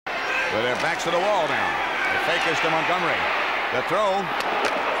With their backs to the wall now. The fake is to Montgomery. The throw.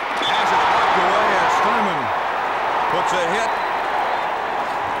 Has it blocked away as Thurman puts a hit.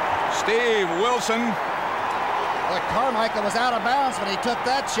 Steve Wilson. Well, Carmichael was out of bounds when he took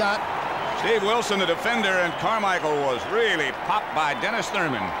that shot. Steve Wilson, the defender, and Carmichael was really popped by Dennis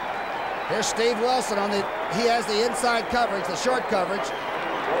Thurman. Here's Steve Wilson on the. He has the inside coverage, the short coverage.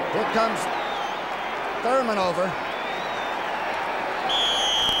 Here comes Thurman over.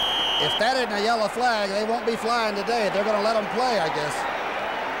 If that isn't a yellow flag, they won't be flying today. They're going to let them play, I guess.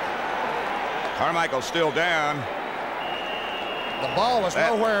 Carmichael still down. The ball was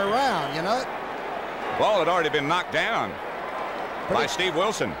nowhere around, you know. The ball had already been knocked down by Steve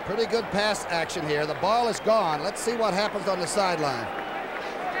Wilson. Pretty good pass action here. The ball is gone. Let's see what happens on the sideline.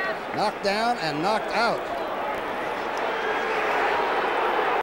 Knocked down and knocked out.